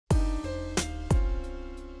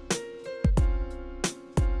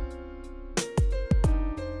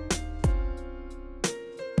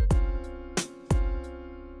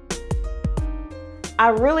I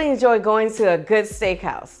really enjoy going to a good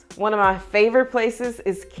steakhouse. One of my favorite places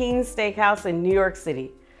is King's Steakhouse in New York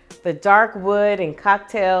City. The dark wood and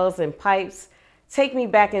cocktails and pipes take me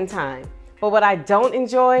back in time. But what I don't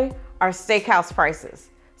enjoy are steakhouse prices.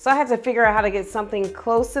 So I had to figure out how to get something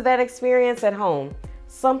close to that experience at home,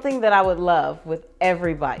 something that I would love with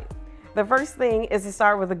every bite. The first thing is to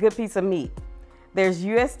start with a good piece of meat. There's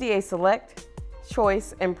USDA Select,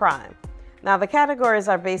 Choice, and Prime. Now the categories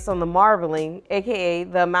are based on the marbling, aka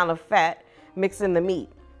the amount of fat mixed in the meat.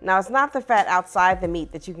 Now it's not the fat outside the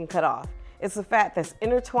meat that you can cut off. It's the fat that's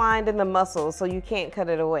intertwined in the muscle so you can't cut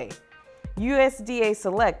it away. USDA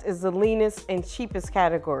Select is the leanest and cheapest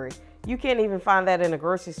category. You can't even find that in a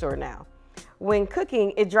grocery store now. When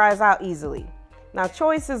cooking, it dries out easily. Now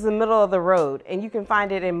Choice is the middle of the road and you can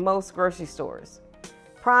find it in most grocery stores.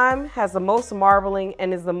 Prime has the most marbling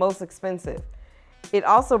and is the most expensive. It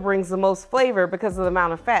also brings the most flavor because of the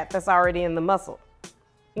amount of fat that's already in the muscle.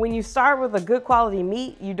 When you start with a good quality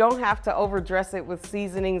meat, you don't have to overdress it with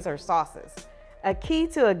seasonings or sauces. A key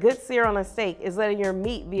to a good sear on a steak is letting your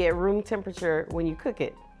meat be at room temperature when you cook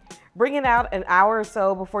it. Bring it out an hour or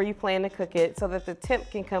so before you plan to cook it so that the temp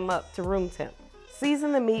can come up to room temp.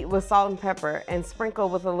 Season the meat with salt and pepper and sprinkle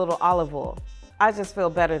with a little olive oil. I just feel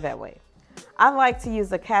better that way. I like to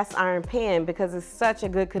use a cast iron pan because it's such a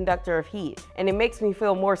good conductor of heat and it makes me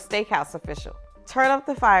feel more steakhouse official. Turn up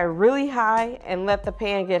the fire really high and let the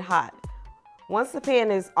pan get hot. Once the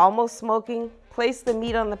pan is almost smoking, place the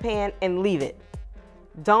meat on the pan and leave it.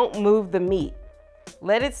 Don't move the meat.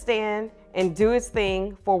 Let it stand and do its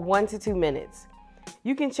thing for 1 to 2 minutes.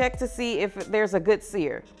 You can check to see if there's a good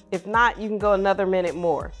sear. If not, you can go another minute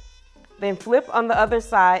more. Then flip on the other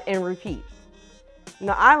side and repeat.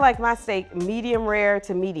 Now I like my steak medium rare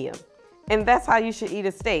to medium, and that's how you should eat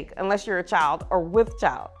a steak unless you're a child or with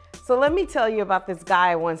child. So let me tell you about this guy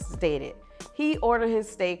I once dated. He ordered his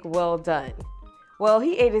steak well done. Well,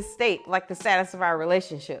 he ate his steak like the status of our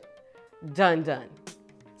relationship, done done.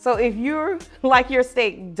 So if you're like your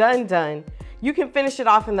steak done done, you can finish it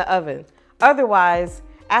off in the oven. Otherwise,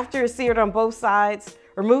 after it's seared on both sides,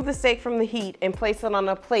 remove the steak from the heat and place it on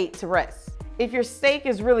a plate to rest. If your steak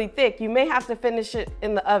is really thick, you may have to finish it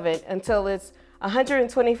in the oven until it's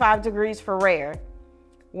 125 degrees for rare,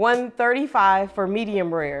 135 for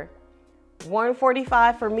medium rare,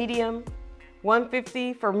 145 for medium,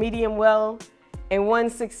 150 for medium well, and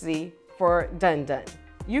 160 for done done.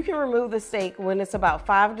 You can remove the steak when it's about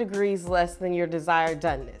 5 degrees less than your desired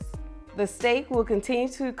doneness. The steak will continue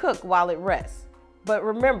to cook while it rests. But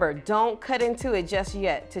remember, don't cut into it just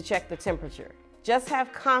yet to check the temperature. Just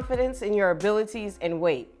have confidence in your abilities and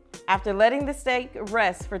wait. After letting the steak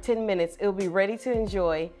rest for 10 minutes, it'll be ready to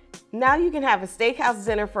enjoy. Now you can have a steakhouse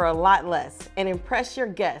dinner for a lot less and impress your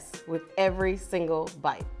guests with every single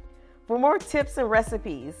bite. For more tips and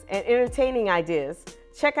recipes and entertaining ideas,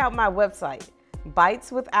 check out my website,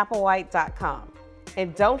 biteswithapplewhite.com.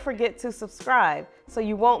 And don't forget to subscribe so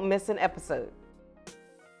you won't miss an episode.